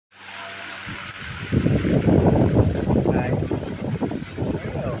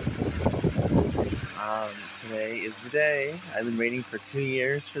Today is the day. I've been waiting for 2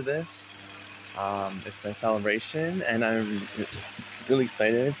 years for this. It's my celebration, and I'm really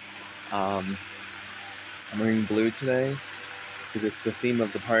excited. I'm wearing blue today because it's the theme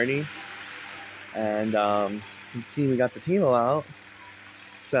of the party. And you can see we got the table out.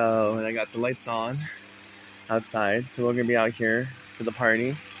 And I got the lights on outside. So we're gonna be out here for the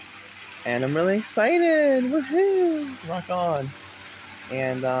party. And I'm really excited. Woohoo! Rock on.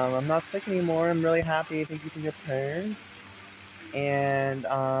 And I'm not sick anymore. I'm really happy. Thank you for your prayers. And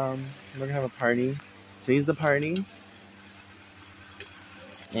we're gonna have a party. Today's the party.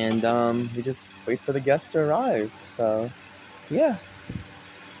 And we just wait for the guests to arrive. So yeah.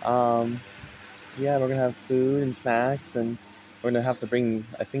 Yeah, we're gonna have food and snacks, and we're gonna have to bring,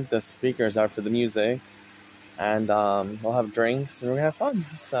 I think, the speakers out for the music. And we'll have drinks, and we're gonna have fun.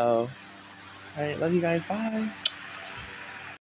 So, alright, love you guys. Bye.